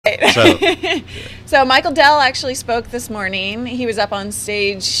Right. So, so Michael Dell actually spoke this morning. He was up on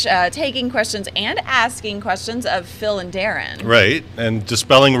stage taking questions and asking questions of Phil and Darren. right, and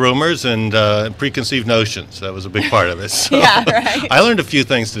dispelling rumors and preconceived notions. That was a big part of it. So, Yeah, right. I learned a few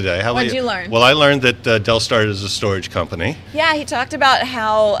things today. What did you learn? Well, I learned that Dell started as a storage company. Yeah, he talked about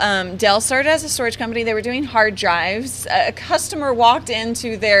how Dell started as a storage company. They were doing hard drives. A customer walked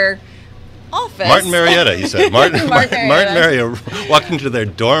into their office. Martin Marietta, he said. Martin Marietta. Marietta walked into their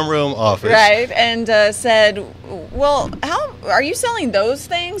dorm room office. Right, and said, well, how are you selling those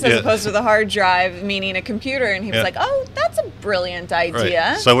things as opposed to the hard drive, meaning a computer? And he was like, oh, that's a brilliant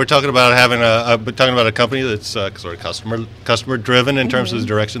idea. Right. So we're talking about having a company that's sort of customer driven in terms of the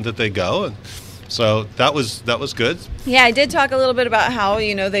direction that they go. And so that was good. Yeah, I did talk a little bit about how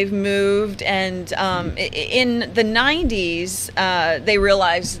they've moved, and in the 90s they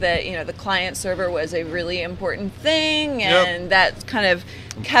realized that the client server was a really important thing, and that kind of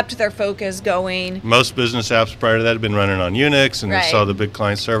kept their focus going. Most business apps prior to that had been running on Unix, and they saw the big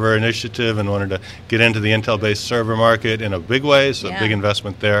client server initiative and wanted to get into the Intel-based server market in a big way. So big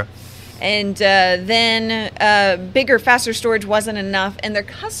investment there. And then bigger, faster storage wasn't enough, and their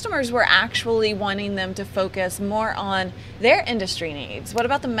customers were actually wanting them to focus more on their industry needs. What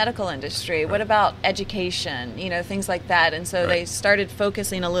about the medical industry? What about education? Things like that. And so they started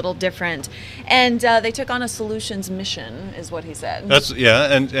focusing a little different, and they took on a solutions mission, is what he said.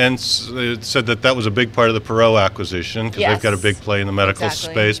 And said that was a big part of the Perot acquisition, because they've got a big play in the medical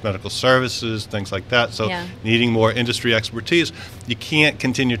space, medical services, things like that. So needing more industry expertise, you can't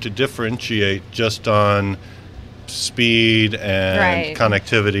continue to differentiate just on speed and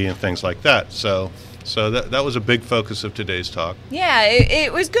connectivity and things like that. So that was a big focus of today's talk. Yeah,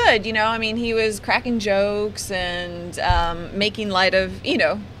 it was good. He was cracking jokes and making light of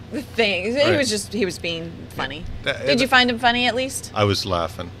the things. He was being funny. Did you find him funny at least? I was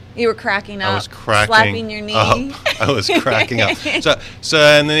laughing. You were cracking up. I was cracking slapping your knee. Up. I was cracking up. So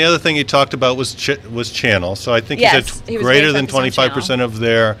and then the other thing he talked about was channel. So I think he said greater than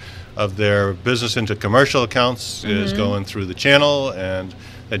 25% of their business into commercial accounts is going through the channel, and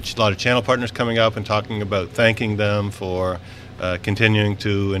a lot of channel partners coming up and talking about thanking them for continuing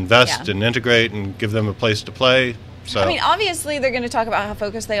to invest and integrate and give them a place to play. So, obviously they're going to talk about how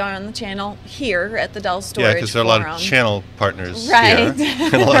focused they are on the channel here at the Dell Storage Yeah, because there are a lot of channel partners here. And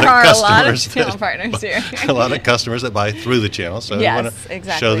a lot there of are customers a lot of channel partners here. A lot of customers that buy through the channel, so we want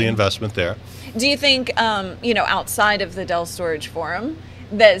to show the investment there. Do you think, outside of the Dell Storage Forum,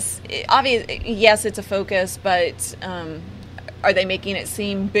 that's obvious? Yes, it's a focus, but are they making it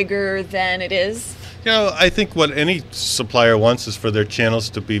seem bigger than it is? I think what any supplier wants is for their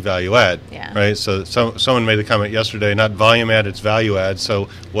channels to be value add, right? So someone made a comment yesterday, not volume add, it's value add. So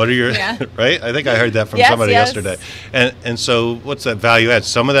what are your, right? I think I heard that from somebody yesterday. And so what's that value add?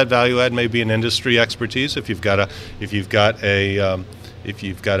 Some of that value add may be an industry expertise. If you've got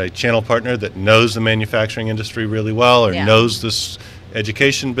a channel partner that knows the manufacturing industry really well, or knows this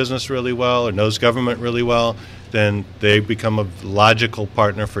education business really well, or knows government really well, then they become a logical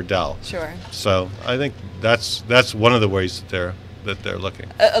partner for Dell. Sure. So I think that's one of the ways that they're looking.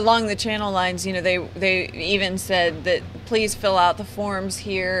 Along the channel lines, they even said that please fill out the forms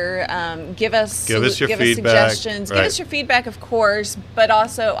here. Give us your feedback, suggestions. Give us your feedback, of course, but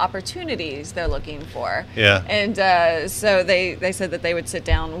also opportunities they're looking for. Yeah. And so they said that they would sit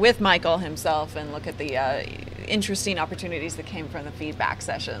down with Michael himself and look at the interesting opportunities that came from the feedback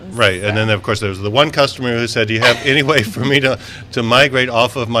sessions. Right, so. And then of course there was the one customer who said, do you have any way for me to migrate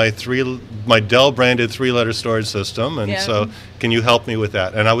off of my Dell branded 3-letter storage system? And so can you help me with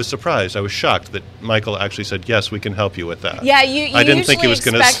that? And I was surprised. I was shocked that Michael actually said, yes, we can help you with that. Yeah, you I didn't think he was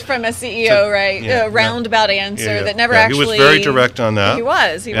expect from a CEO, a roundabout answer that never actually... He was very direct on that. He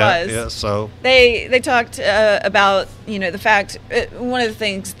was. Yeah, so... They talked about, the fact, one of the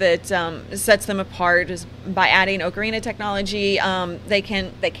things that sets them apart is by adding Ocarina technology, they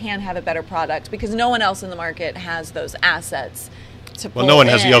can have a better product because no one else in the market has those assets. Well, no one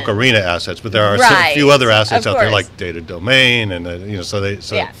has the Ocarina assets, but there are a few other assets out there like data domain, and there's other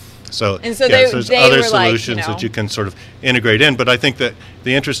solutions that you can sort of integrate in. But I think that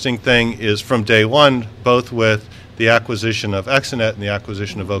the interesting thing is from day one, both with the acquisition of Exanet and the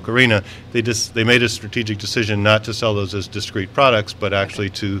acquisition of Ocarina, they made a strategic decision not to sell those as discrete products, but actually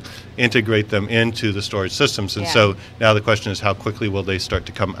to integrate them into the storage systems. And so now the question is, how quickly will they start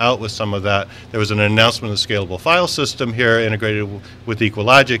to come out with some of that? There was an announcement of the scalable file system here, integrated with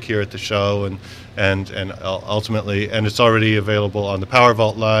EqualLogic here at the show, and ultimately, and it's already available on the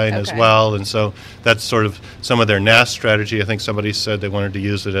PowerVault line as well. And so that's sort of some of their NAS strategy. I think somebody said they wanted to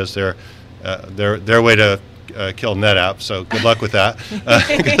use it as their way to kill NetApp. So good luck with that.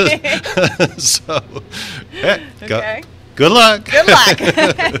 So, yeah, okay. Good luck. Good luck.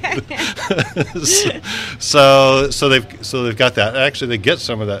 so they've got that. Actually, they get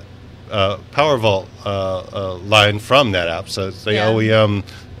some of that Power Vault line from NetApp. So it's the OEM,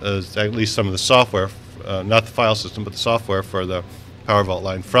 at least some of the software, not the file system, but the software for the Power Vault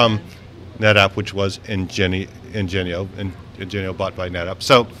line from NetApp, which was Ingenio bought by NetApp.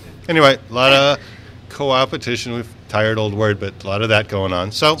 So anyway, a lot of co-opetition. We've tired old word, but a lot of that going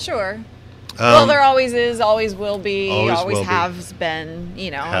on. So sure. Well, there always is, always will be, always has been,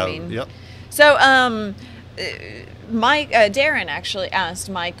 Yep. So, Darren actually asked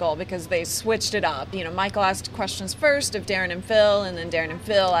Michael, because they switched it up. Michael asked questions first of Darren and Phil, and then Darren and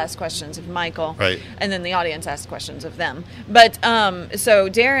Phil asked questions of Michael. Right. And then the audience asked questions of them. But, so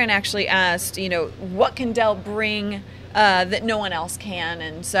Darren actually asked, what can Dell bring that no one else can?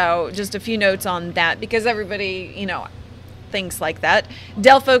 And so just a few notes on that, because everybody, thinks like that.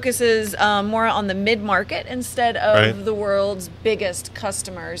 Dell focuses more on the mid-market instead of the world's biggest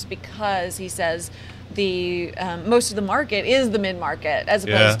customers, because he says the most of the market is the mid-market as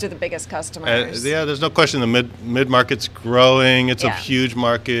opposed to the biggest customers. There's no question the mid-market's growing. It's a huge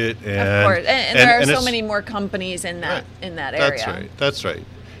market. And, of course. And there are so many more companies in that area. That's right.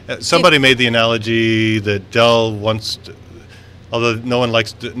 Somebody made the analogy that Dell wants to, although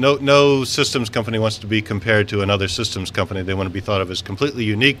no systems company wants to be compared to another systems company. They want to be thought of as completely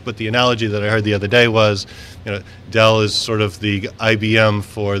unique. But the analogy that I heard the other day was, Dell is sort of the IBM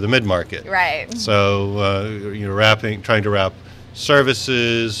for the mid-market. Right. So, trying to wrap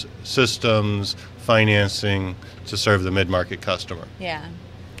services, systems, financing to serve the mid-market customer. Yeah.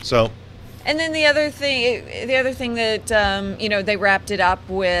 So. And then the other thing that they wrapped it up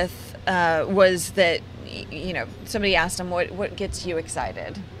with was that. Somebody asked him what gets you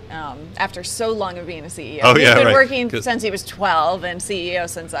excited after so long of being a CEO. He's been working since he was 12 and CEO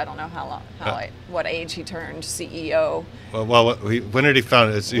since I don't know how long, what age he turned CEO. Well, when did he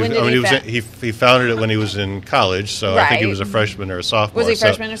found it? He founded it when he was in college, so I think he was a freshman or a sophomore. Was he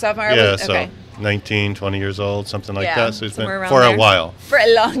freshman or sophomore? Yeah, okay. So 19, 20 years old, something like that. So he's been for a while. For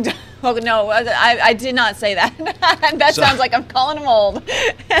a long time. Oh, no, I did not say that. That sounds like I'm calling him old.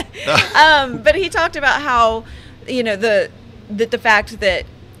 But he talked about how, the fact that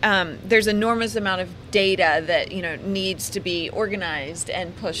there's enormous amount of data that, needs to be organized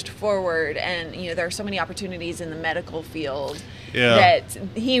and pushed forward. And, there are so many opportunities in the medical field that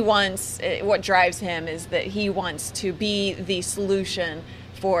he wants, what drives him is that he wants to be the solution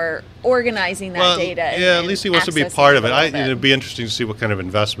for organizing that data. At least he wants to be part of it. It'd be interesting to see what kind of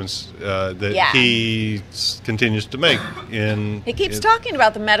investments that he continues to make in. He keeps talking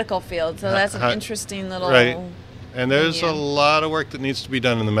about the medical field, so that's an interesting little. Right, and there's a lot of work that needs to be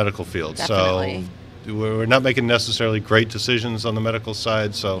done in the medical field. Definitely. So we're not making necessarily great decisions on the medical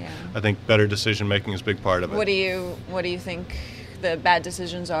side. So I think better decision making is a big part of it. What do you think the bad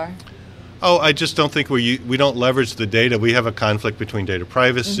decisions are? Oh, I just don't think we don't leverage the data. We have a conflict between data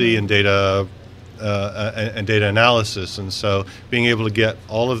privacy and data analysis, and so being able to get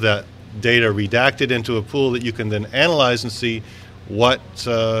all of that data redacted into a pool that you can then analyze and see what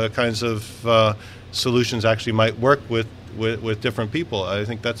kinds of solutions actually might work with different people. I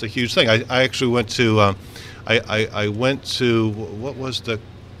think that's a huge thing. I actually went to I went to what was the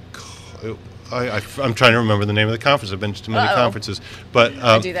I'm trying to remember the name of the conference. I've been to too many conferences, but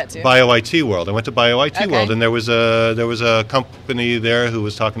I do that too. BioIT World. I went to BioIT World, and there was a company there who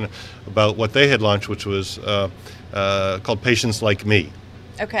was talking about what they had launched, which was called Patients Like Me.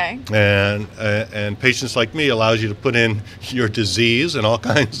 Okay. And Patients Like Me allows you to put in your disease and all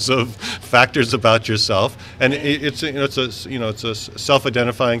kinds of factors about yourself, and it's a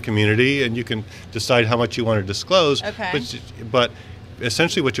self-identifying community, and you can decide how much you want to disclose. Okay. But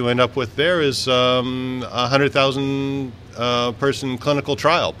essentially what you end up with there is 100,000 person clinical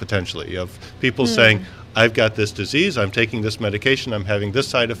trial, potentially, of people saying, I've got this disease, I'm taking this medication, I'm having this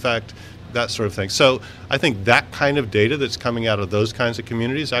side effect, that sort of thing. So I think that kind of data that's coming out of those kinds of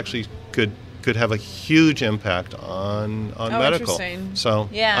communities actually could have a huge impact on medical. Interesting. So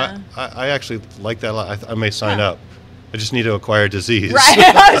I actually like that a lot. I may sign up. I just need to acquire disease. Right,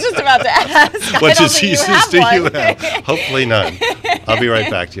 I was just about to ask. What diseases do you have? Hopefully none. I'll be right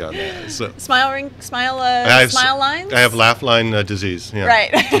back to you on that. So. Smile lines? I have laugh line disease. Yeah.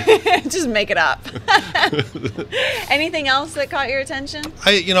 Right. Just make it up. Anything else that caught your attention?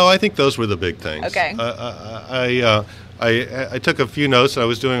 I think those were the big things. Okay. I took a few notes. I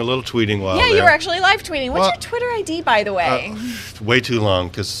was doing a little tweeting while you were actually live tweeting. What's your Twitter ID, by the way? Way too long.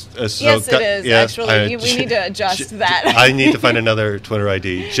 Yes, it is, actually. We need to adjust that. I need to find another Twitter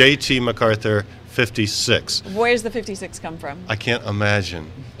ID. JT McArthur 56. Where's the 56 come from? I can't imagine.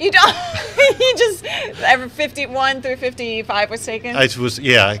 You don't? You just, ever 51 through 55 was taken? It was,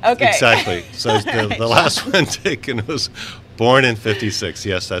 yeah, okay. Exactly. So the last one taken was born in 56.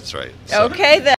 Yes, that's right. So. Okay, then.